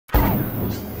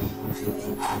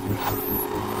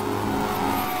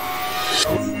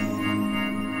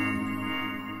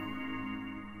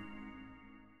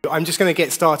I'm just going to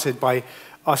get started by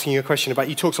asking you a question about,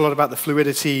 you talked a lot about the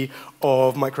fluidity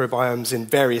of microbiomes in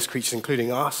various creatures,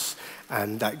 including us,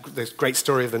 and this great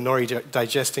story of the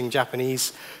nori-digesting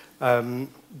Japanese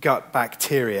gut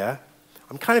bacteria.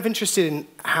 I'm kind of interested in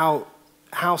how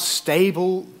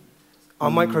stable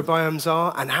our microbiomes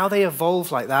are and how they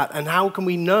evolve like that, and how can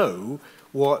we know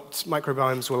what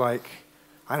microbiomes were like,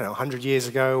 I don't know, 100 years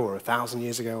ago or 1,000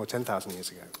 years ago or 10,000 years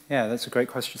ago? Yeah, that's a great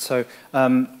question. So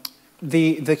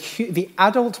the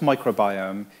adult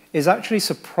microbiome is actually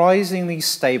surprisingly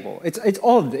stable. It's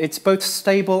odd. It's both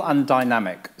stable and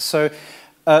dynamic. So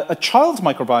a child's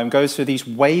microbiome goes through these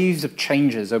waves of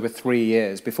changes over 3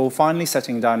 years before finally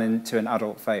settling down into an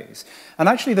adult phase. And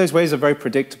actually, those waves are very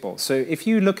predictable. So if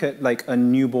you look at like a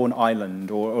newborn island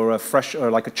or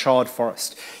like a charred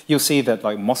forest, you'll see that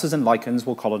like mosses and lichens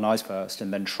will colonize first,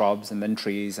 and then shrubs, and then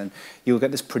trees, and you'll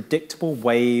get this predictable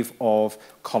wave of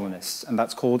colonists, and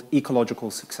that's called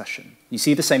ecological succession. You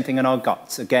see the same thing in our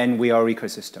guts. Again, we are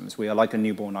ecosystems. We are like a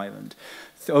newborn island.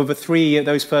 Over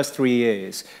those first 3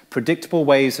 years, predictable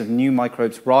waves of new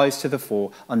microbes rise to the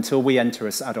fore until we enter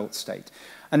this adult state.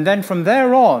 And then from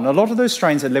there on, a lot of those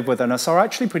strains that live within us are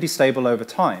actually pretty stable over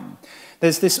time.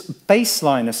 There's this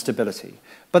baseline of stability,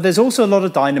 but there's also a lot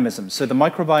of dynamism. So the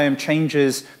microbiome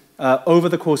changes over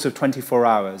the course of 24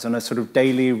 hours on a sort of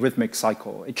daily rhythmic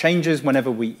cycle. It changes whenever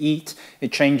we eat.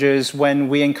 It changes when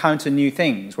we encounter new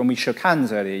things. When we shook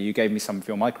hands earlier, you gave me some of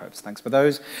your microbes. Thanks for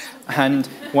those. And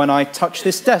when I touch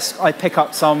this desk, I pick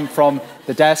up some from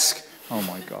the desk. Oh,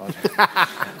 my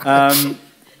God.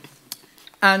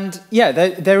 And yeah,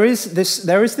 there is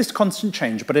this constant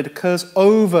change, but it occurs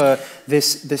over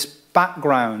this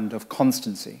background of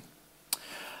constancy.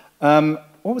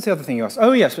 What was the other thing you asked?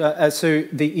 Oh, yes, so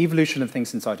the evolution of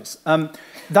things inside us.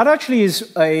 That actually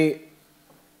is, I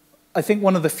think,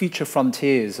 one of the future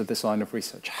frontiers of this line of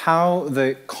research, how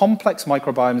the complex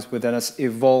microbiomes within us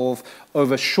evolve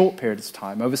over short periods of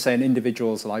time, over, say, an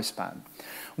individual's lifespan.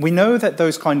 We know that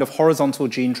those kind of horizontal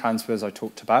gene transfers I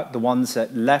talked about, the ones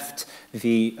that left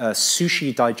the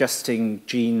sushi-digesting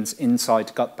genes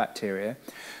inside gut bacteria,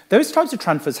 those types of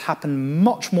transfers happen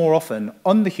much more often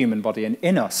on the human body and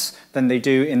in us than they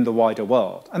do in the wider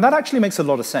world. And that actually makes a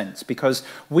lot of sense because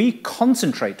we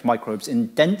concentrate microbes in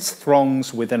dense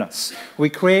throngs within us. We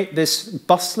create this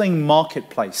bustling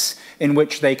marketplace in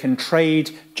which they can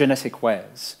trade genetic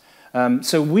wares.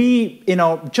 So we,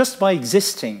 just by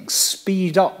existing,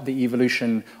 speed up the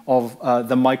evolution of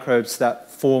the microbes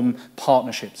that form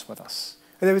partnerships with us.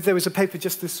 And there was a paper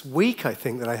just this week, I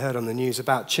think, that I heard on the news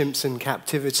about chimps in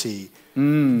captivity,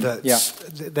 that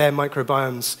their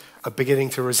microbiomes are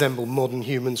beginning to resemble modern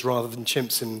humans rather than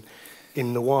chimps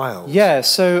in the wild. Yeah,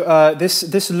 so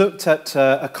this looked at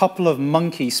a couple of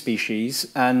monkey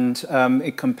species, and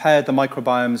it compared the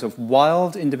microbiomes of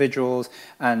wild individuals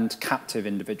and captive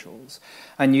individuals.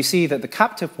 And you see that the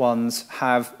captive ones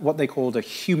have what they called a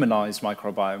humanized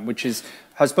microbiome, which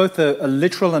has both a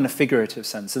literal and a figurative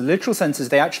sense. The literal sense is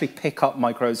they actually pick up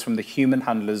microbes from the human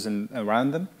handlers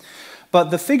around them. But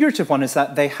the figurative one is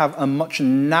that they have a much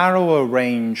narrower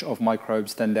range of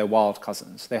microbes than their wild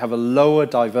cousins. They have a lower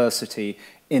diversity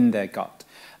in their gut.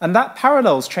 And that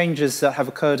parallels changes that have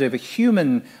occurred over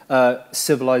human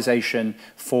civilization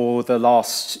for the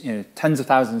last tens of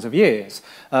thousands of years.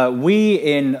 We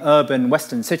in urban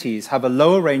Western cities have a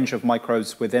lower range of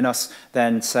microbes within us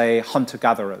than, say,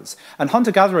 hunter-gatherers. And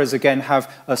hunter-gatherers, again,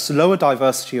 have a lower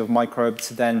diversity of microbes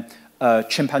than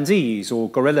chimpanzees or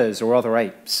gorillas or other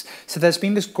apes. So there's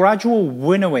been this gradual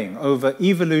winnowing over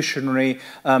evolutionary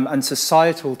and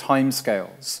societal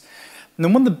timescales. And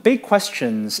then one of the big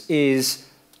questions is,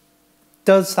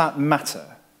 does that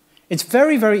matter? It's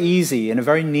very, very easy in a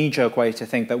very knee-jerk way to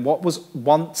think that what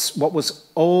was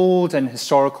old and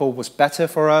historical was better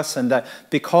for us, and that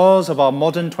because of our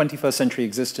modern 21st century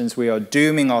existence, we are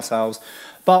dooming ourselves.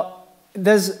 But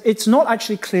it's not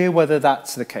actually clear whether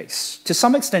that's the case. To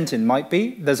some extent, it might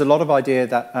be. There's a lot of idea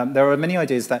that there are many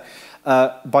ideas that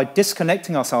by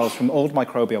disconnecting ourselves from old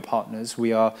microbial partners,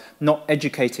 we are not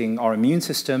educating our immune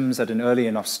systems at an early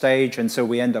enough stage, and so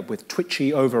we end up with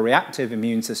twitchy, overreactive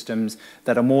immune systems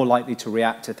that are more likely to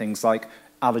react to things like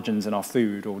allergens in our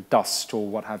food or dust or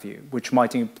what have you, which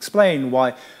might explain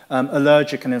why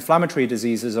allergic and inflammatory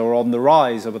diseases are on the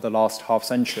rise over the last half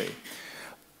century.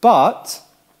 But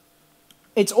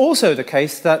it's also the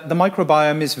case that the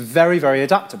microbiome is very, very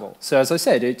adaptable. So as I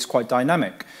said, it's quite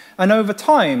dynamic. And over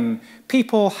time,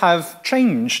 people have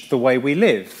changed the way we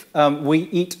live. We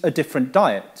eat a different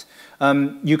diet.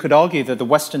 You could argue that the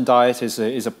Western diet is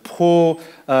a poor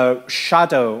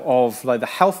shadow of like, the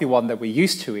healthy one that we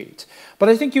used to eat. But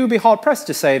I think you would be hard-pressed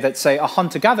to say that, say, a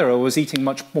hunter-gatherer was eating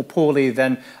much more poorly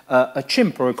than a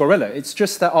chimp or a gorilla. It's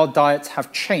just that our diets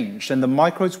have changed, and the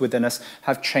microbes within us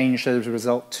have changed as a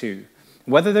result too.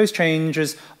 Whether those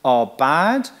changes are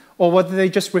bad or whether they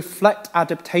just reflect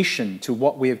adaptation to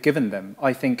what we have given them,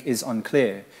 I think is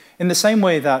unclear. In the same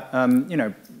way that, you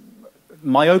know,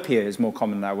 myopia is more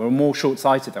common now. We're more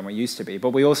short-sighted than we used to be,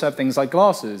 but we also have things like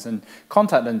glasses and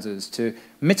contact lenses to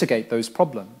mitigate those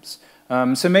problems.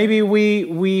 So maybe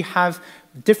we have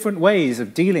different ways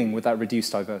of dealing with that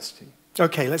reduced diversity.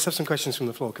 Okay, let's have some questions from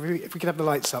the floor. If we could have the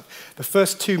lights up. The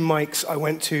first two mics I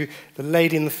went to, the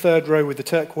lady in the third row with the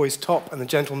turquoise top and the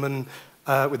gentleman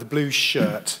with the blue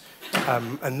shirt.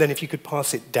 And then if you could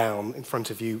pass it down in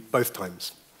front of you both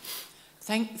times.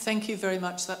 Thank you very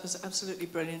much. That was absolutely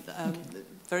brilliant.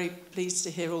 Very pleased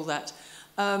to hear all that.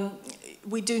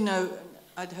 We do know,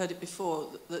 I'd heard it before,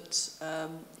 that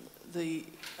the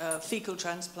fecal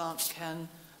transplant can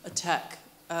attack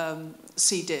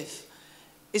C. diff.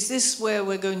 Is this where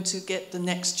we're going to get the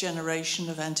next generation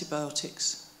of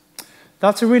antibiotics?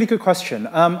 That's a really good question.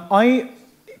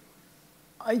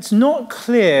 It's not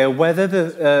clear whether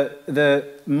the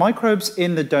microbes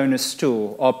in the donor's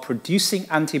stool are producing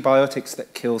antibiotics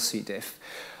that kill C. diff.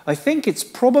 I think it's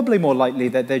probably more likely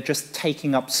that they're just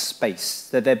taking up space,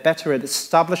 that they're better at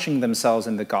establishing themselves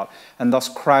in the gut and thus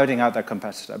crowding out their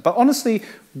competitor. But honestly,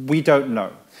 we don't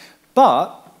know.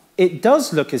 But it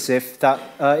does look as if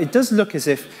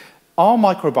our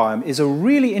microbiome is a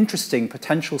really interesting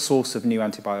potential source of new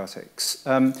antibiotics.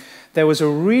 There was a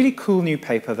really cool new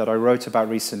paper that I wrote about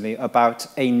recently about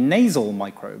a nasal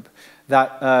microbe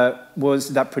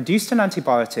that produced an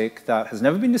antibiotic that has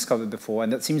never been discovered before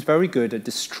and that seems very good at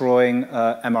destroying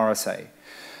MRSA.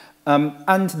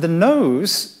 And the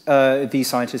nose, these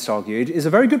scientists argued, is a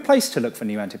very good place to look for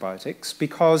new antibiotics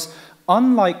because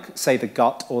unlike, say, the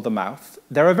gut or the mouth,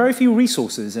 there are very few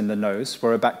resources in the nose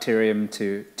for a bacterium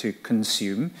to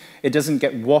consume. It doesn't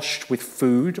get washed with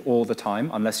food all the time,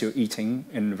 unless you're eating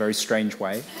in a very strange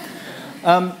way.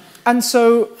 And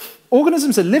so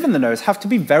organisms that live in the nose have to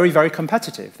be very, very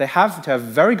competitive. They have to have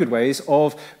very good ways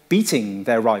of beating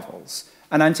their rivals.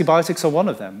 And antibiotics are one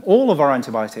of them. All of our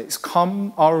antibiotics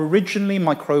are originally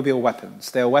microbial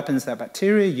weapons. They are weapons that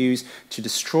bacteria use to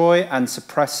destroy and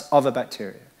suppress other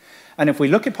bacteria. And if we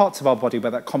look at parts of our body where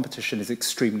that competition is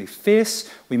extremely fierce,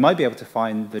 we might be able to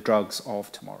find the drugs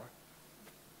of tomorrow.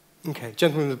 Okay,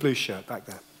 gentleman in the blue shirt back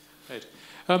there. Ed,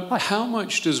 how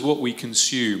much does what we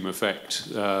consume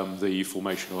affect the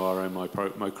formation of our own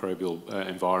microbial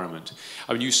environment?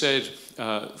 I mean, you said,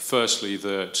 firstly,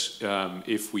 that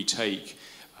if we take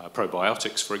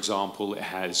probiotics, for example,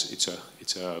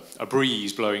 it's a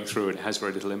breeze blowing through and it has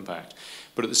very little impact.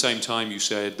 But at the same time, you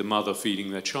said the mother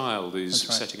feeding their child is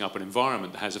setting up an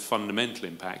environment that has a fundamental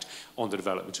impact on the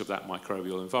development of that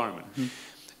microbial environment. Mm-hmm.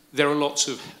 There are lots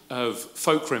of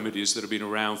folk remedies that have been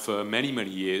around for many, many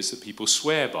years that people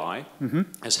swear by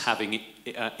as having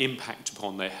impact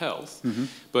upon their health,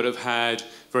 but have had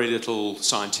very little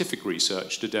scientific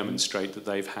research to demonstrate that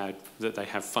they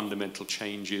have fundamental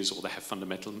changes or they have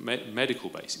fundamental medical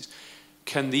bases.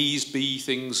 Can these be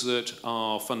things that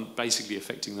are basically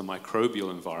affecting the microbial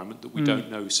environment that we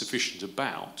don't know sufficient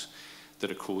about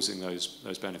that are causing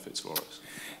those benefits for us?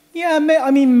 Yeah,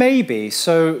 I mean, maybe.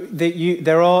 So that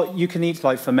you can eat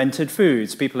like fermented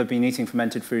foods. People have been eating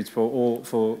fermented foods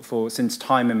since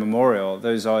time immemorial.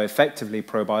 Those are effectively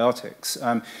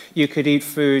probiotics. You could eat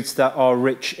foods that are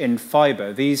rich in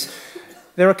fiber.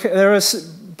 There are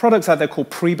products out there called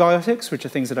prebiotics, which are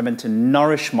things that are meant to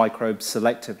nourish microbes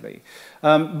selectively.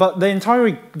 But the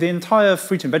entire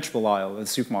fruit and vegetable aisle of the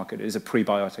supermarket is a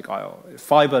prebiotic aisle.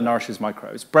 Fiber nourishes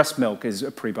microbes. Breast milk is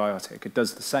a prebiotic. It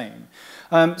does the same.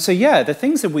 So yeah, the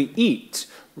things that we eat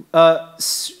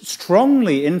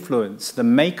strongly influence the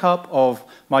makeup of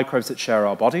microbes that share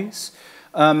our bodies.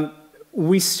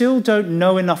 We still don't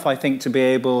know enough, I think, to be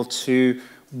able to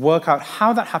work out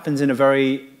how that happens in a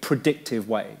very predictive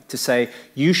way, to say,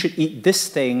 you should eat this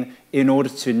thing in order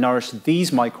to nourish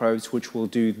these microbes, which will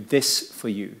do this for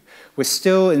you. We're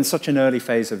still in such an early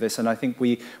phase of this, and I think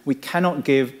we cannot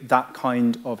give that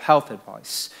kind of health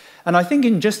advice. And I think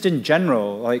in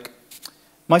general, like,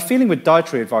 my feeling with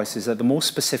dietary advice is that the more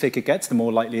specific it gets, the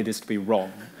more likely it is to be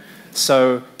wrong.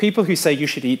 So people who say you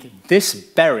should eat this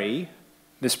berry,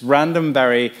 this random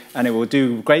berry, and it will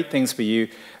do great things for you,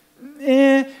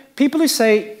 people who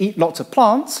say eat lots of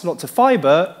plants, lots of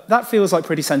fiber, that feels like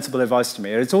pretty sensible advice to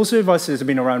me. It's also advice that has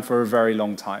been around for a very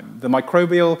long time. The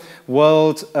microbial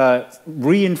world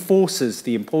reinforces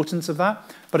the importance of that,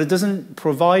 but it doesn't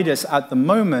provide us at the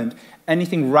moment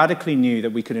anything radically new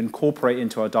that we could incorporate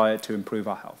into our diet to improve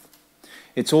our health.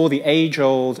 It's all the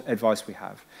age-old advice we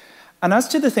have. And as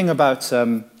to the thing about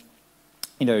other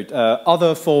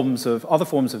forms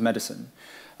of medicine,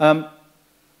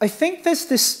 I think there's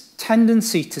this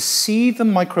tendency to see the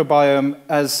microbiome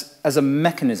as a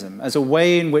mechanism, as a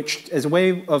way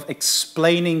of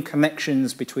explaining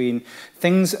connections between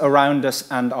things around us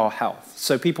and our health.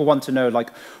 So people want to know,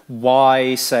 like,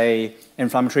 why, say,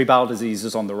 inflammatory bowel disease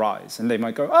is on the rise, and they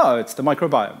might go, oh, it's the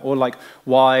microbiome, or like,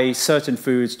 why certain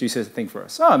foods do certain things for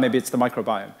us. Oh, maybe it's the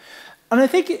microbiome. And I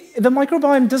think the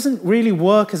microbiome doesn't really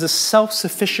work as a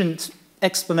self-sufficient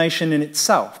explanation in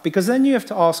itself, because then you have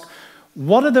to ask,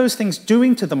 what are those things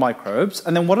doing to the microbes,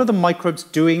 and then what are the microbes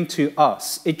doing to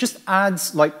us? It just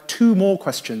adds like 2 more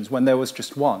questions when there was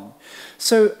just one.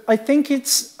 So I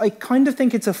kind of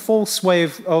think it's a false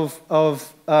way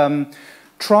of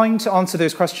trying to answer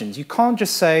those questions. You can't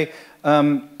just say,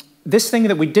 this thing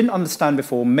that we didn't understand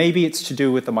before, maybe it's to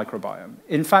do with the microbiome.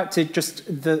 In fact,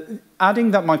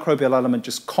 adding that microbial element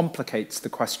just complicates the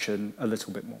question a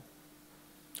little bit more.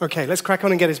 Okay, let's crack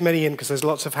on and get as many in, because there's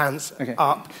lots of hands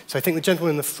up. So I think the gentleman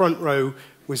in the front row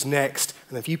was next,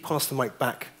 and if you pass the mic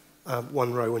back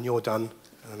 1 row when you're done,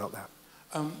 and then up there.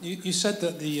 You said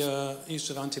that the use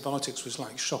of antibiotics was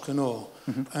like shock and awe,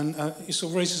 and it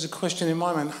sort of raises a question in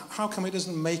my mind: how come it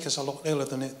doesn't make us a lot iller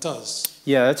than it does?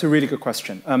 Yeah, that's a really good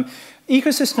question.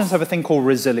 Ecosystems have a thing called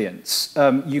resilience.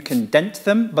 You can dent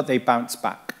them, but they bounce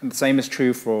back. And the same is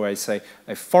true for, say,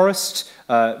 a forest,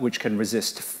 which can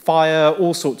resist fire,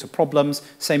 all sorts of problems.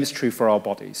 Same is true for our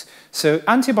bodies. So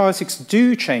antibiotics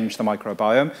do change the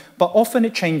microbiome, but often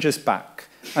it changes back.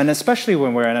 And especially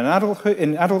when we're in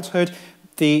adulthood,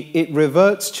 it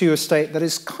reverts to a state that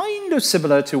is kind of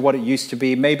similar to what it used to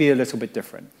be, maybe a little bit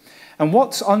different. And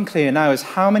what's unclear now is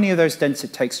how many of those dents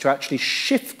it takes to actually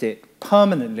shift it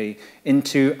permanently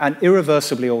into an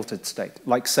irreversibly altered state,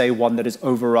 like, say, one that is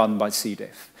overrun by C.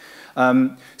 diff.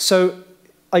 So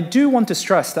I do want to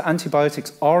stress that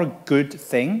antibiotics are a good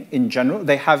thing in general.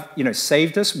 They have,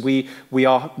 saved us. We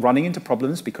are running into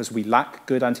problems because we lack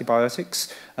good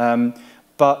antibiotics.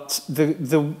 But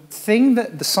the thing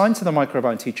that the science of the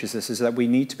microbiome teaches us is that we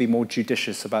need to be more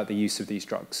judicious about the use of these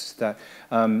drugs, that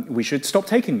we should stop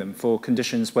taking them for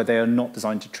conditions where they are not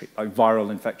designed to treat, like viral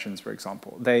infections, for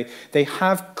example. They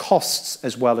have costs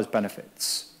as well as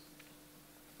benefits.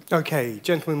 Okay,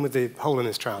 gentleman with the hole in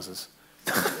his trousers.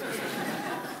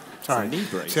 Sorry,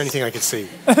 it's the only thing I could see.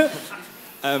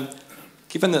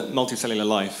 Given that multicellular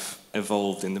life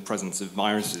evolved in the presence of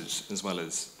viruses as well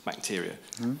as bacteria,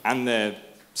 and they're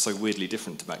so weirdly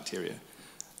different to bacteria,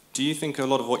 do you think a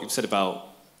lot of what you've said about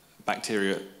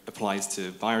bacteria applies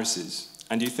to viruses?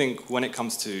 And do you think when it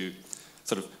comes to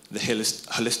sort of the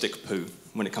holistic poo,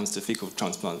 when it comes to fecal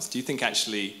transplants, do you think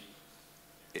actually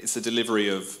it's the delivery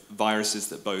of viruses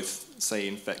that both, say,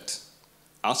 infect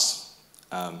us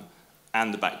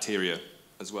and the bacteria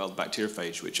as well, the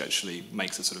bacteriophage, which actually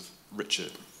makes a sort of richer?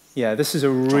 Yeah, this is a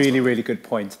really, really good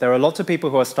point. There are lots of people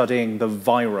who are studying the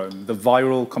virome, the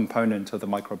viral component of the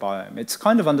microbiome. It's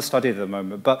kind of understudied at the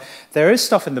moment, but there is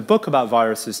stuff in the book about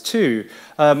viruses too.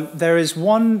 There is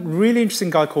one really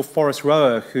interesting guy called Forrest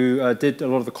Rower who did a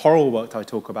lot of the coral work that I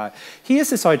talk about. He has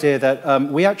this idea that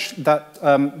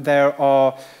there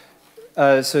are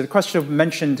so the question of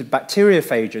mentioned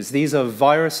bacteriophages. These are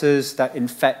viruses that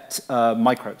infect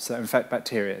microbes, that infect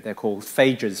bacteria. They're called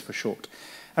phages for short.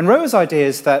 And Rower's idea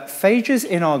is that phages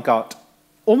in our gut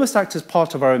almost act as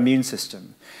part of our immune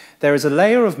system. There is a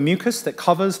layer of mucus that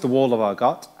covers the wall of our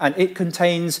gut, and it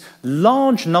contains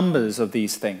large numbers of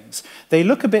these things. They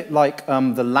look a bit like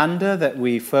the lander that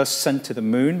we first sent to the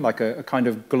moon, like a kind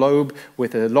of globe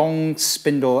with a long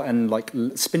spindle and like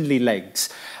spindly legs.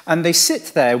 And they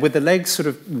sit there with the legs sort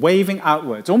of waving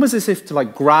outwards, almost as if to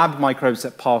like grab microbes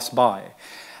that pass by.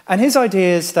 And his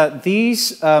idea is that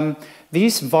these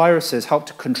viruses help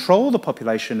to control the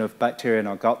population of bacteria in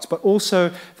our guts, but also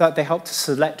that they help to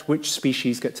select which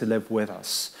species get to live with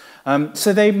us.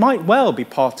 So they might well be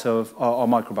part of our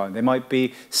microbiome. They might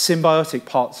be symbiotic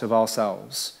parts of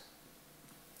ourselves.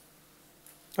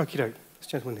 Okie doke. This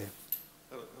gentleman here.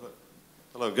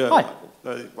 Hello, Gerd. Hi.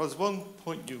 There's one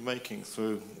point you're making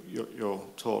through your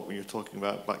talk when you're talking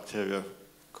about bacteria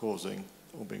causing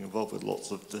or being involved with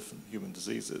lots of different human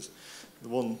diseases. The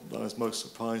one that I was most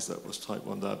surprised at was type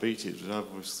 1 diabetes, which I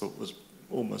always thought was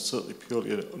almost certainly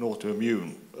purely an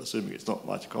autoimmune, assuming it's not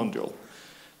mitochondrial.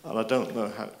 And I don't know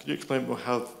how, could you explain more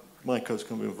how microbes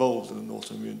can be involved in an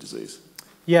autoimmune disease?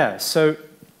 Yeah, so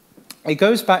it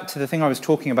goes back to the thing I was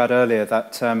talking about earlier,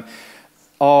 that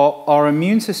our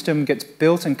immune system gets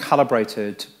built and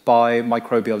calibrated by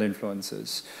microbial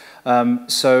influences.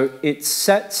 So it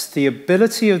sets the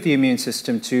ability of the immune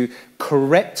system to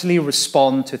correctly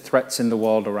respond to threats in the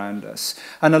world around us.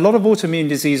 And a lot of autoimmune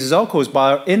diseases are caused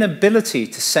by our inability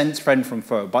to sense friend from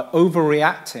foe, by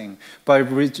overreacting, by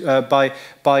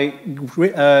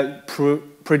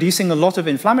producing a lot of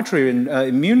inflammatory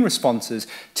immune responses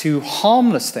to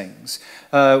harmless things,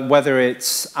 whether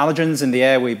it's allergens in the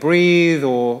air we breathe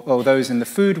or those in the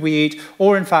food we eat,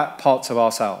 or in fact parts of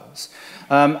ourselves.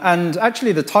 And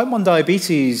actually the type 1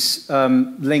 diabetes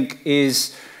link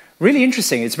is really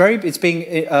interesting.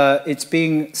 It's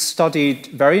being studied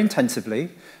very intensively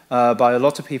by a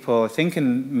lot of people, I think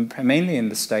mainly in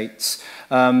the States.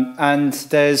 And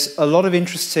there's a lot of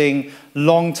interesting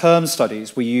long-term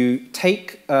studies where you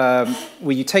take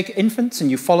infants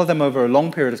and you follow them over a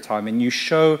long period of time, and you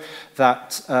show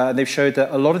that they've showed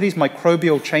that a lot of these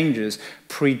microbial changes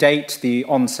predate the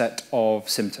onset of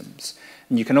symptoms.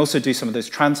 And you can also do some of those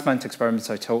transplant experiments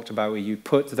I talked about, where you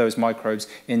put those microbes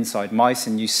inside mice,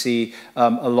 and you see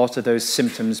a lot of those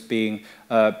symptoms being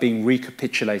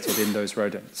recapitulated in those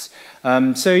rodents.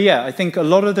 So yeah, I think a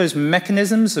lot of those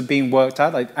mechanisms are being worked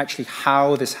out, like actually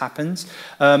how this happens.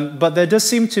 But there does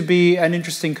seem to be an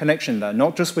interesting connection there,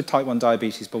 not just with type 1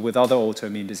 diabetes, but with other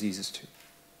autoimmune diseases too.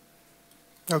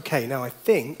 Okay, now I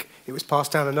think it was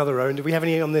passed down another row. And do we have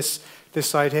any on this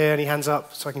side here? Any hands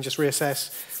up so I can just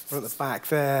reassess? One at the back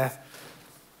there.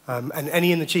 And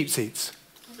any in the cheap seats?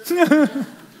 Do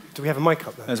we have a mic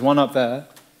up there? There's one up there.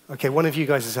 Okay, one of you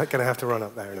guys is going to have to run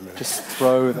up there in a minute. Just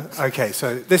throw them. Okay,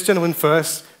 so this gentleman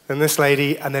first, then this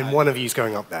lady, and then one of you's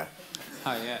going up there.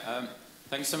 Hi, yeah.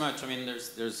 Thanks so much. I mean,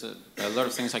 there's a lot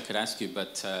of things I could ask you,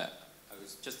 but I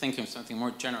was just thinking of something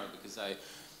more general, because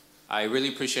I really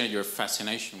appreciated your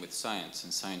fascination with science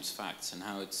and science facts and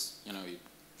how it's, you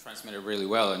transmit it really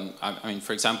well. And I mean,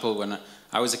 for example, when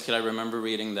I was a kid, I remember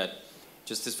reading that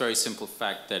just this very simple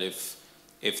fact that if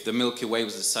the Milky Way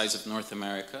was the size of North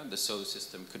America, the solar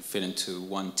system could fit into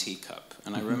one teacup.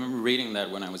 And I remember reading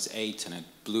that when I was 8, and it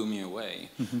blew me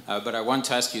away. But I want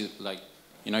to ask you, like,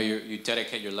 you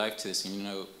dedicate your life to this, and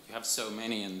you have so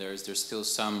many, and there's still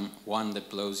one that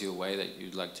blows you away that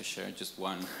you'd like to share. Just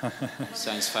one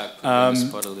science fact, put you on the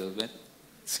spot a little bit.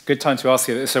 It's a good time to ask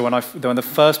you. So when the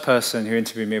first person who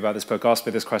interviewed me about this book asked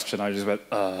me this question, I just went,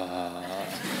 well,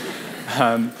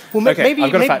 okay,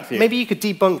 I've got a fact for you. Maybe you could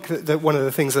debunk one of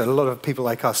the things that a lot of people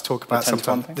like us talk about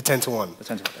sometimes. The 10 to 1. The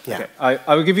 10 to 1. Yeah. Okay.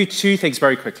 I will give you two things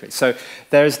very quickly. So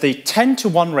there's the 10 to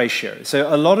 1 ratio. So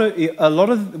one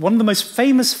of the most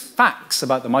famous facts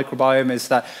about the microbiome is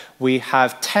that we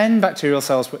have 10 bacterial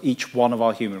cells for each one of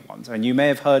our human ones. And you may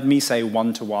have heard me say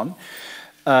 1 to 1.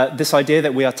 This idea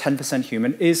that we are 10%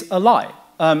 human is a lie.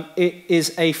 It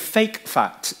is a fake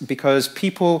fact, because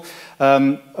people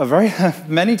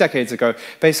many decades ago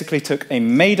basically took a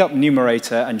made-up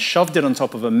numerator and shoved it on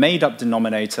top of a made-up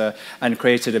denominator and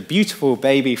created a beautiful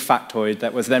baby factoid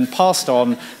that was then passed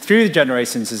on through the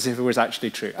generations as if it was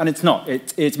actually true. And it's not.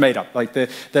 It's made up. Like the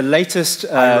latest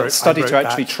study to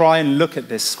actually try and look at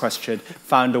this question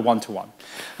found a 1 to 1.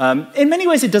 In many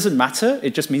ways, it doesn't matter.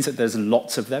 It just means that there's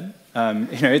lots of them.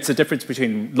 It's a difference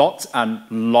between lots and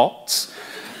lots.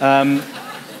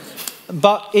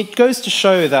 But it goes to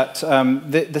show that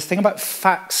the thing about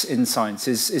facts in science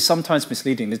is sometimes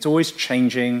misleading. It's always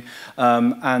changing,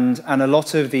 and a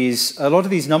lot of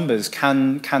these numbers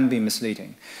can be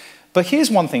misleading. But here's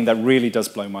one thing that really does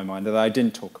blow my mind that I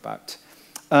didn't talk about.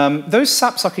 Those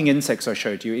sap-sucking insects I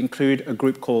showed you include a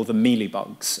group called the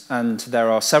mealybugs, and there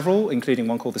are several, including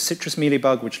one called the citrus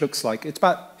mealybug, which looks like it's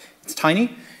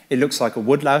tiny. It looks like a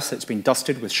woodlouse that's been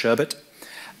dusted with sherbet.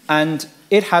 And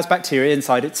it has bacteria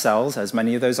inside its cells, as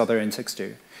many of those other insects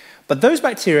do. But those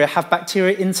bacteria have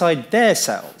bacteria inside their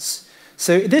cells.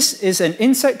 So this is an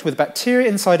insect with bacteria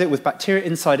inside it, with bacteria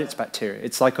inside its bacteria.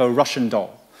 It's like a Russian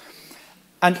doll.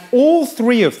 And all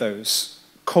three of those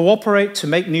cooperate to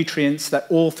make nutrients that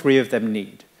all three of them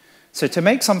need. So to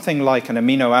make something like an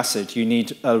amino acid, you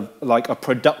need a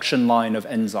production line of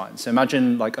enzymes. So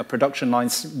imagine like a production line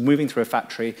moving through a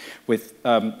factory with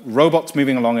robots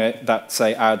moving along it that,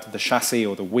 say, add the chassis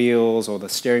or the wheels or the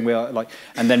steering wheel,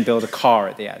 and then build a car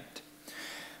at the end.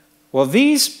 Well,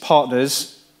 these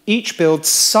partners each build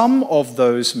some of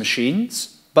those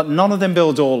machines, but none of them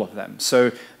build all of them.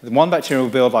 So one bacteria will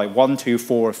build like 1, 2,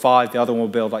 4, or 5. The other one will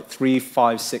build like 3,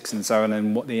 5, 6, and so on.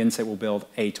 And the insect will build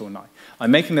 8 or 9.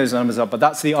 I'm making those numbers up, but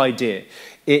that's the idea.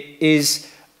 It is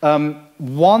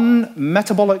one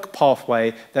metabolic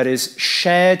pathway that is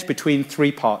shared between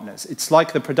 3 partners. It's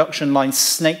like the production line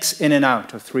snakes in and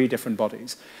out of 3 different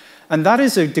bodies. And that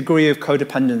is a degree of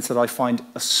codependence that I find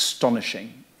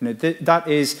astonishing. You know, that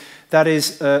is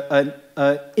an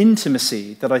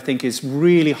intimacy that I think is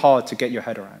really hard to get your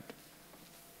head around.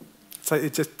 So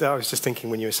I was just thinking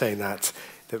when you were saying that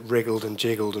wriggled and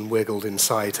jiggled and wiggled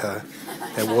inside her.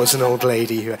 There was an old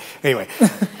lady who... Anyway,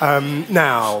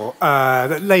 now,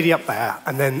 the lady up there,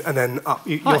 and then up.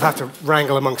 You'll have to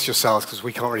wrangle amongst yourselves because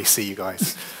we can't really see you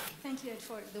guys. Thank you, Ed,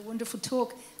 for the wonderful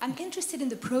talk. I'm interested in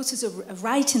the process of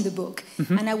writing the book,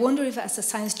 and I wonder if, as a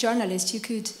science journalist, you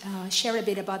could share a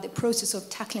bit about the process of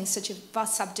tackling such a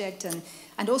vast subject,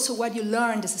 and also what you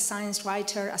learned as a science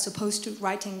writer, as opposed to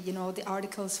writing, you know, the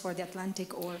articles for The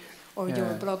Atlantic or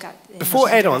your blog. Before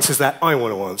Ed answers that, I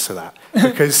want to answer that,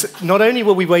 because not only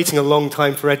were we waiting a long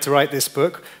time for Ed to write this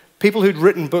book, people who'd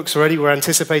written books already were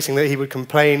anticipating that he would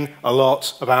complain a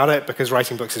lot about it, because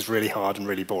writing books is really hard and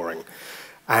really boring.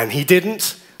 And he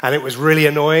didn't. And it was really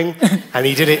annoying, and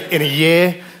he did it in a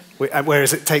year,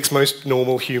 whereas it takes most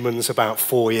normal humans about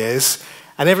 4 years.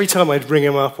 And every time I'd ring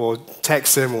him up or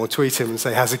text him or tweet him and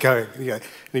say, how's it going? And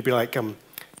he'd be like,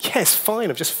 yes,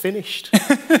 fine, I've just finished.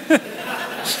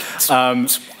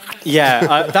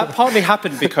 That partly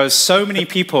happened because so many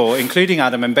people, including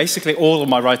Adam and basically all of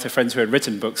my writer friends who had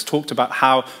written books, talked about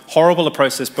how horrible a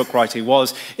process book writing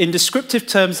was in descriptive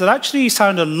terms that actually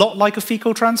sound a lot like a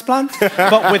fecal transplant,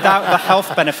 but without the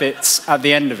health benefits at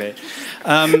the end of it.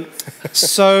 I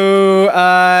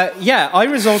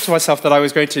resolved to myself that I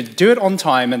was going to do it on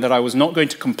time and that I was not going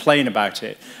to complain about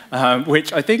it,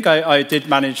 which I think I did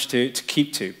manage to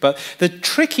keep to. But the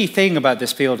tricky thing about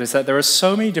this field is that there are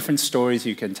so many different stories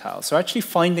you can tell. So actually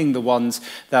finding the ones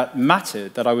that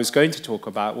mattered, that I was going to talk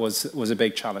about, was a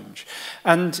big challenge.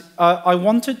 And I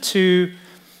wanted to,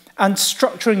 and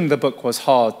structuring the book was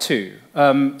hard too.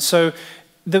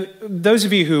 Those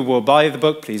of you who will buy the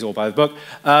book, please all buy the book,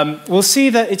 will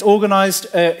see that it's organized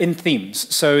in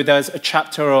themes. So there's a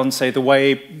chapter on, say, the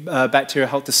way bacteria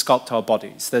help to sculpt our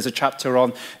bodies. There's a chapter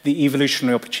on the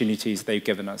evolutionary opportunities they've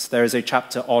given us. There is a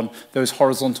chapter on those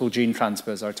horizontal gene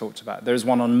transfers I talked about. There's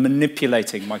one on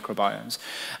manipulating microbiomes.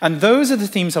 And those are the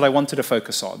themes that I wanted to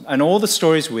focus on. And all the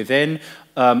stories within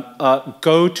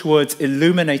go towards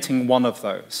illuminating one of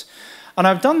those. And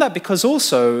I've done that because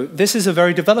also this is a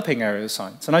very developing area of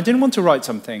science. And I didn't want to write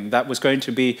something that was going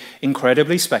to be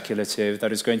incredibly speculative,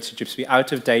 that is going to just be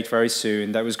out of date very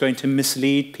soon, that was going to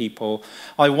mislead people.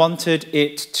 I wanted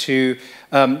it to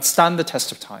stand the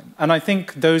test of time. And I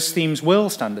think those themes will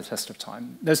stand the test of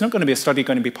time. There's not going to be a study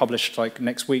going to be published like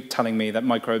next week telling me that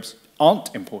microbes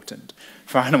aren't important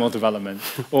for animal development,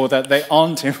 or that they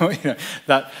aren't,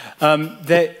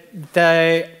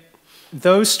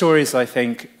 those stories, I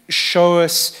think, show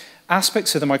us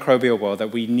aspects of the microbial world that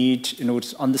we need in order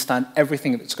to understand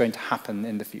everything that's going to happen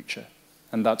in the future.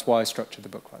 And that's why I structured the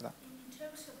book like that. In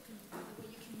terms of the way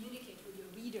you communicate with your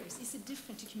readers, is it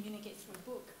different to communicate through a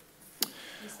book,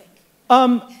 you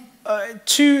think?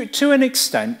 To an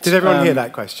extent. Did everyone hear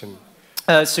that question?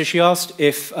 So she asked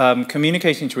if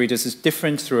communicating to readers is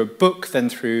different through a book than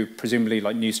through, presumably,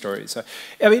 like news stories. So,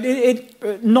 I mean,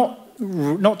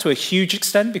 not to a huge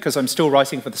extent, because I'm still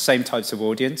writing for the same types of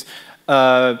audience.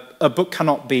 A book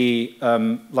cannot be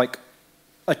like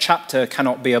a chapter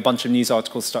cannot be a bunch of news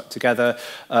articles stuck together.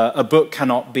 A book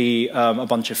cannot be a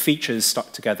bunch of features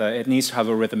stuck together. It needs to have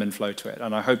a rhythm and flow to it,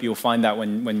 and I hope you'll find that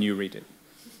when you read it.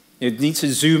 It needs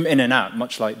to zoom in and out,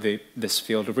 much like this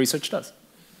field of research does.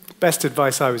 Best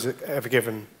advice I was ever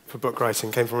given for book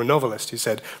writing came from a novelist who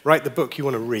said, "Write the book you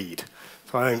want to read."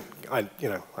 So I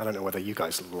don't know whether you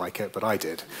guys like it, but I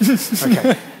did.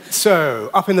 Okay. So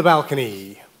up in the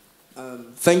balcony.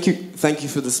 Thank you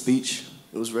for the speech.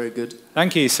 It was very good.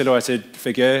 Thank you, silhouetted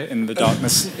figure in the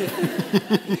darkness.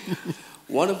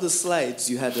 One of the slides,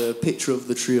 you had a picture of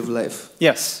the Tree of Life.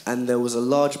 Yes. And there was a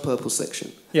large purple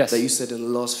section. Yes. That you said in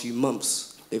the last few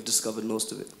months, they've discovered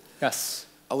most of it. Yes.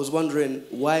 I was wondering,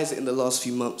 why is it in the last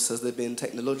few months? Has there been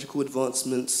technological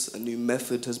advancements, a new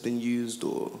method has been used,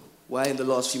 or why in the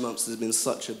last few months there's been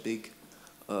such a big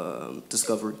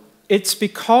discovery? It's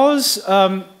because,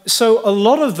 so a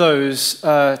lot of those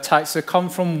taxa come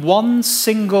from one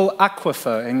single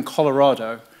aquifer in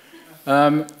Colorado.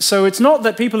 So it's not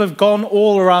that people have gone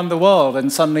all around the world and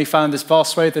suddenly found this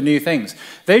vast swathe of new things.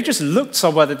 They've just looked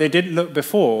somewhere that they didn't look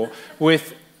before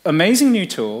with amazing new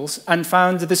tools and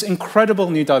found this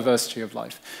incredible new diversity of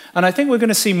life. And I think we're going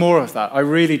to see more of that. I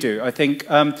really do. I think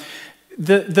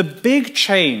the big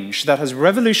change that has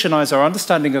revolutionized our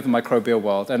understanding of the microbial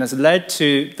world and has led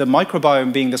to the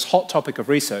microbiome being this hot topic of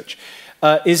research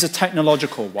is a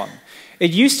technological one.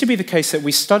 It used to be the case that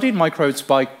we studied microbes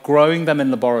by growing them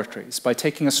in laboratories, by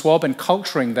taking a swab and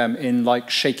culturing them in like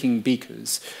shaking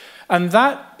beakers. And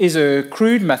that is a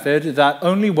crude method that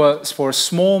only works for a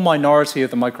small minority of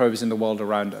the microbes in the world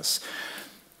around us.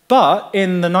 But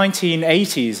in the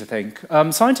 1980s, I think,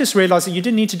 scientists realized that you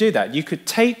didn't need to do that. You could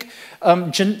take,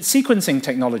 sequencing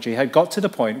technology had got to the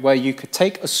point where you could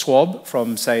take a swab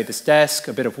from, say, this desk,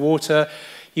 a bit of water,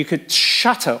 you could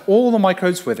shatter all the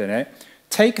microbes within it,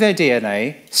 take their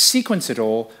DNA, sequence it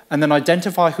all, and then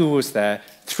identify who was there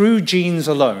through genes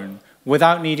alone,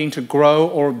 without needing to grow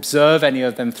or observe any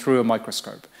of them through a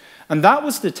microscope. And that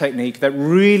was the technique that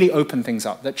really opened things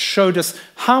up, that showed us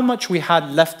how much we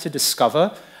had left to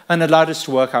discover and allowed us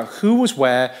to work out who was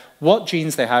where, what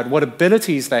genes they had, what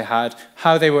abilities they had,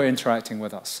 how they were interacting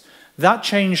with us. That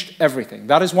changed everything.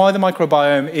 That is why the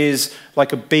microbiome is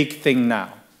like a big thing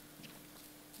now.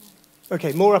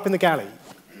 Okay, more up in the galley.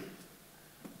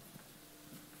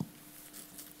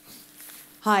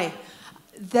 Hi.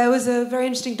 There was a very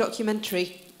interesting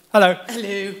documentary. Hello.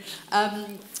 Hello.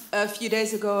 A few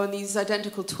days ago on these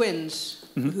identical twins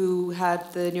who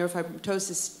had the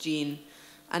neurofibromatosis gene,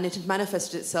 and it had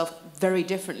manifested itself very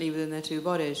differently within their two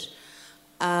bodies.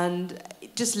 And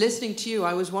just listening to you,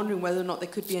 I was wondering whether or not there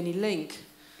could be any link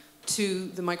to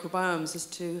the microbiomes as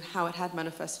to how it had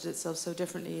manifested itself so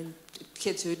differently in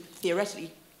kids who had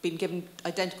theoretically been given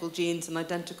identical genes and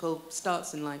identical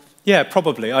starts in life. Yeah,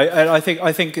 probably. I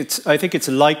think it's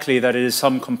likely that it is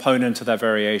some component of that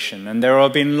variation. And there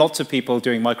have been lots of people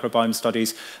doing microbiome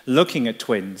studies looking at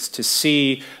twins to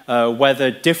see whether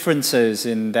differences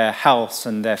in their health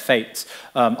and their fates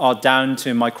are down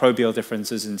to microbial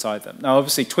differences inside them. Now,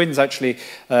 obviously, twins actually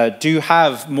do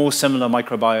have more similar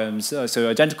microbiomes. So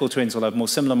identical twins will have more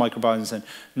similar microbiomes than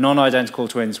non-identical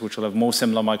twins, which will have more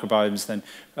similar microbiomes than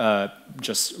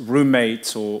just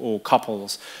roommates or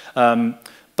couples.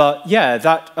 But yeah,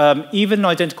 that even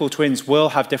identical twins will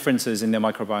have differences in their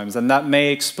microbiomes, and that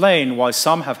may explain why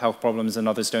some have health problems and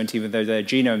others don't, even though their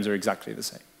genomes are exactly the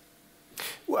same.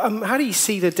 How do you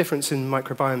see the difference in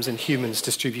microbiomes in humans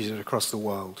distributed across the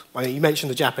world? I mean, you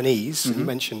mentioned the Japanese, and you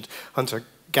mentioned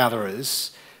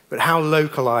hunter-gatherers, but how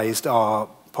localized are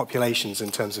populations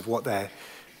in terms of what their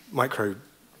microbiomes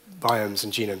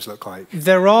and genomes look like?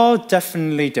 There are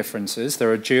definitely differences.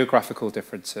 There are geographical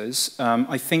differences.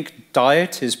 I think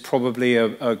diet is probably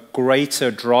a greater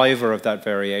driver of that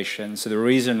variation. So the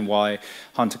reason why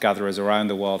hunter-gatherers around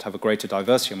the world have a greater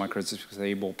diversity of microbes is because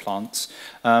they eat more plants.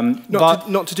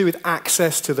 Not to do with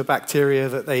access to the bacteria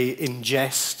that they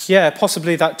ingest? Yeah,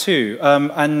 possibly that too.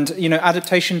 And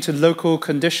adaptation to local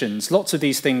conditions. Lots of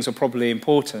these things are probably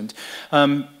important.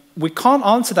 We can't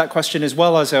answer that question as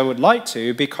well as I would like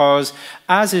to, because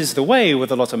as is the way with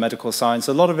a lot of medical science,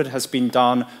 a lot of it has been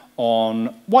done on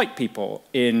white people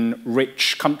in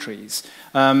rich countries.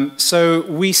 So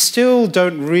we still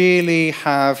don't really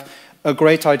have a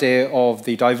great idea of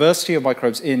the diversity of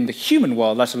microbes in the human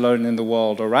world, let alone in the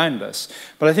world around us.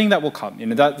 But I think that will come.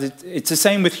 It's the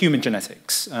same with human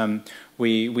genetics.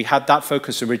 We had that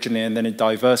focus originally, and then it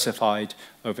diversified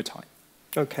over time.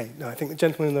 Okay, no, I think the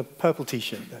gentleman in the purple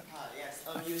T-shirt there. Yes,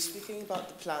 you were speaking about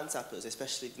the plant sappers,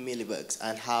 especially the mealybugs,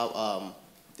 and how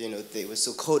they were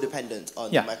so codependent on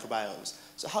the microbiomes.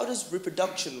 So how does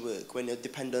reproduction work when you're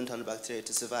dependent on the bacteria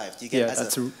to survive? Do you get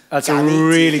that's a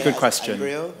really good question.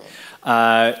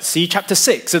 See chapter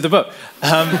 6 of the book.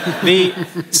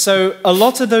 So a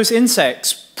lot of those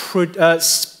insects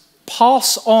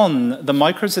pass on the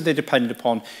microbes that they depend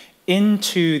upon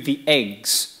into the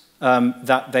eggs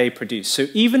that they produce. So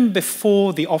even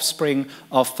before the offspring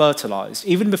are fertilized,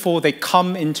 even before they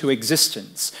come into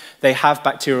existence, they have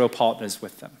bacterial partners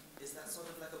with them. Is that sort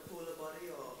of like a polar body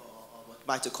or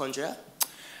mitochondria?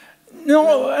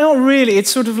 No, not really. It's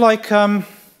sort of like,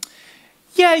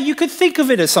 yeah, you could think of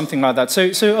it as something like that. So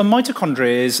a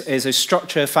mitochondria is a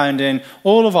structure found in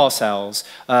all of our cells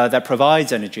that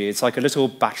provides energy. It's like a little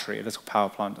battery, a little power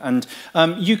plant. And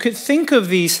you could think of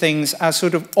these things as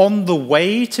sort of on the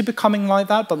way to becoming like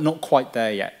that, but not quite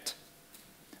there yet.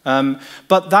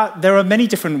 But there are many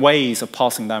different ways of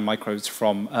passing down microbes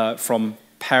from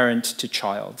parent to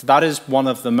child. That is one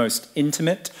of the most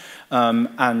intimate,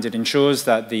 and it ensures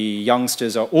that the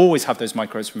youngsters always have those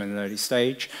microbes from an early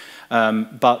stage.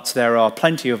 But there are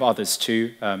plenty of others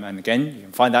too, and again, you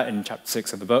can find that in chapter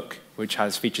 6 of the book, which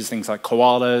features things like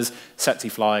koalas, tsetse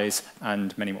flies,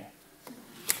 and many more.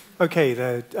 Okay,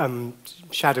 the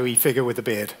shadowy figure with the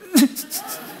beard.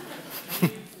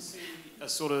 A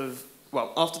sort of,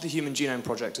 well, after the Human Genome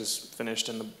Project is finished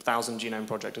and the 1,000 Genome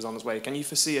Project is on its way, can you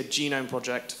foresee a genome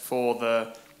project for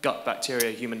the gut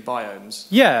bacteria human biomes?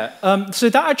 Yeah, so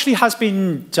that actually has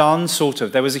been done, sort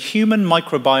of. There was a human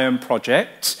microbiome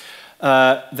project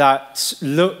that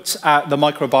looked at the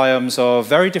microbiomes of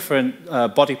very different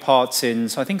body parts in,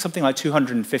 so I think something like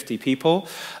 250 people.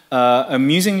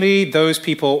 Amusingly, those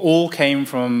people all came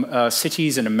from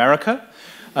cities in America.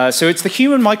 So it's the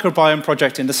Human Microbiome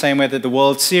Project in the same way that the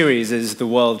World Series is the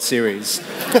World Series.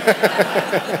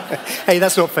 Hey,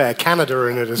 that's not fair. Canada are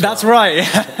in it as well. That's right.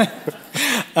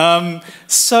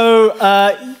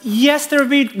 Yes, there have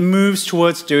been moves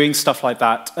towards doing stuff like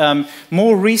that.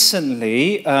 More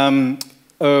recently,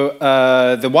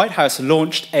 the White House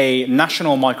launched a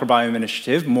national microbiome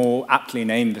initiative, more aptly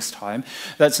named this time,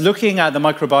 that's looking at the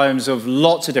microbiomes of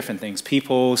lots of different things,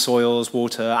 people, soils,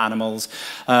 water, animals.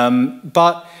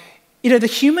 But the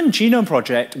Human Genome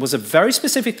Project was a very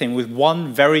specific thing with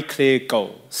one very clear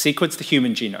goal: sequence the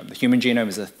human genome. The human genome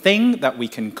is a thing that we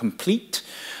can complete.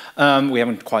 We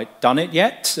haven't quite done it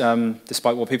yet,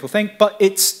 despite what people think, but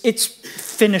it's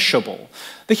finishable.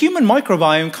 The human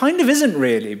microbiome kind of isn't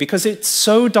really, because it's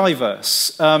so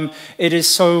diverse. It is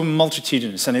so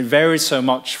multitudinous, and it varies so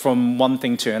much from one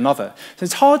thing to another. So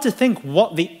it's hard to think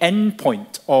what the end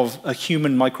point of a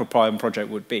human microbiome project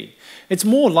would be. It's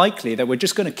more likely that we're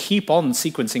just going to keep on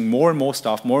sequencing more and more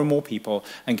stuff, more and more people,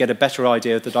 and get a better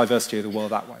idea of the diversity of the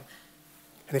world that way.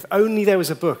 And if only there was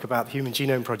a book about the Human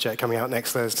Genome Project coming out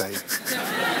next Thursday.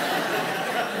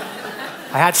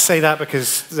 I had to say that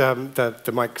because the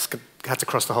mics had to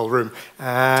cross the whole room.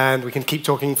 And we can keep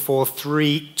talking for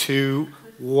 3, 2,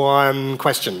 1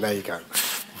 question. There you go.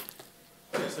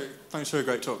 So, thanks for a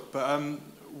great talk. But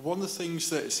one of the things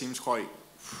that it seems quite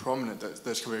prominent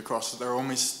that's coming across is there are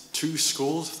almost 2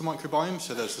 schools of the microbiome.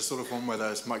 So there's the sort of one where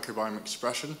there's microbiome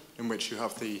expression, in which you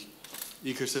have the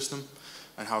ecosystem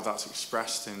and how that's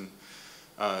expressed in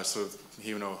sort of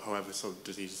human or however sort of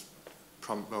disease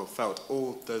felt.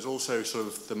 Or there's also sort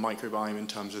of the microbiome in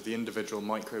terms of the individual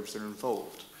microbes that are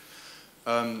involved.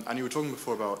 And you were talking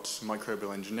before about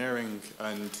microbial engineering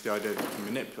and the idea that you can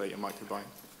manipulate a microbiome.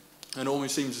 And it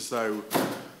almost seems as though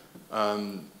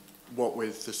what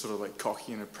with the sort of like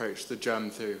Kochian approach, the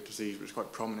germ theory of disease was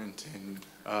quite prominent in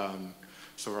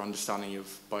sort of our understanding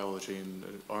of biology and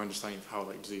our understanding of how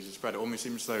like diseases spread. It almost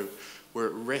seems as though we're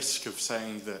at risk of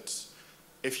saying that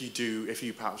if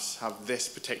you perhaps have this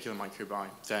particular microbiome,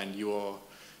 then you are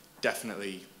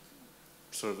definitely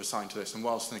sort of assigned to this. And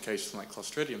whilst in the case of like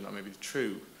Clostridium, that may be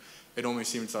true, it almost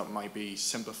seems that might be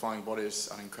simplifying what is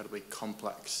an incredibly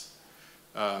complex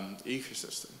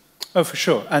ecosystem. Oh, for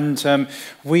sure. And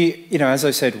as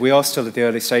I said, we are still at the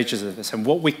early stages of this. And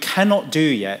what we cannot do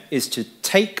yet is to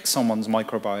take someone's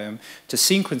microbiome, to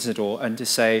sequence it all, and to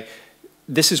say,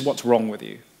 this is what's wrong with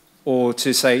you. Or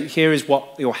to say, here is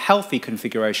what your healthy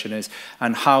configuration is,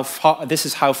 and this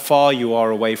is how far you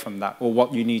are away from that, or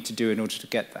what you need to do in order to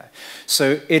get there.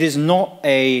 So it is not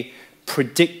a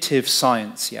predictive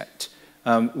science yet.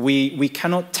 We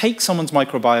cannot take someone's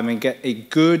microbiome and get a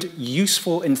good,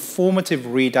 useful, informative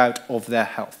readout of their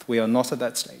health. We are not at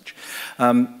that stage.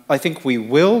 I think we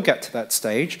will get to that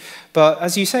stage, but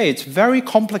as you say, it's very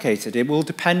complicated. It will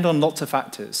depend on lots of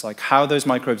factors, like how those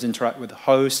microbes interact with the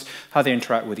host, how they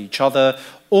interact with each other,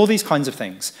 all these kinds of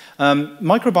things.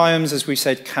 Microbiomes, as we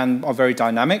said, are very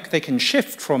dynamic. They can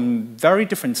shift from very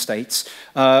different states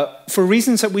for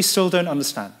reasons that we still don't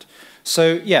understand.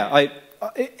 So yeah,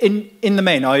 in the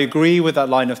main, I agree with that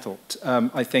line of thought.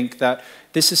 I think that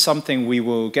this is something we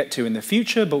will get to in the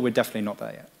future, but we're definitely not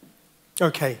there yet.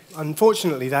 Okay,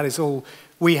 unfortunately, that is all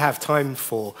we have time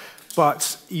for.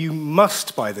 But you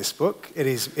must buy this book. It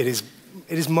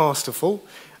is masterful.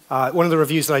 One of the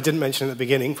reviews that I didn't mention at the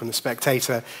beginning from The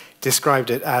Spectator described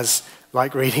it as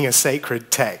like reading a sacred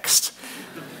text.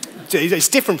 It's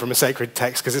different from a sacred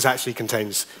text because it actually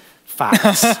contains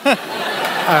facts.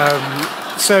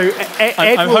 So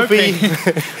Ed will be...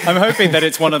 I'm hoping that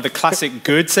it's one of the classic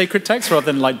good sacred texts rather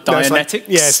than like Dianetics.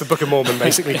 Yeah, it's the Book of Mormon,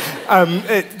 basically.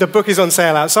 The book is on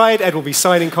sale outside. Ed will be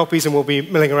signing copies and we'll be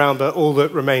milling around, but all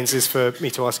that remains is for me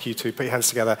to ask you to put your hands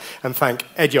together and thank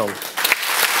Ed Yong.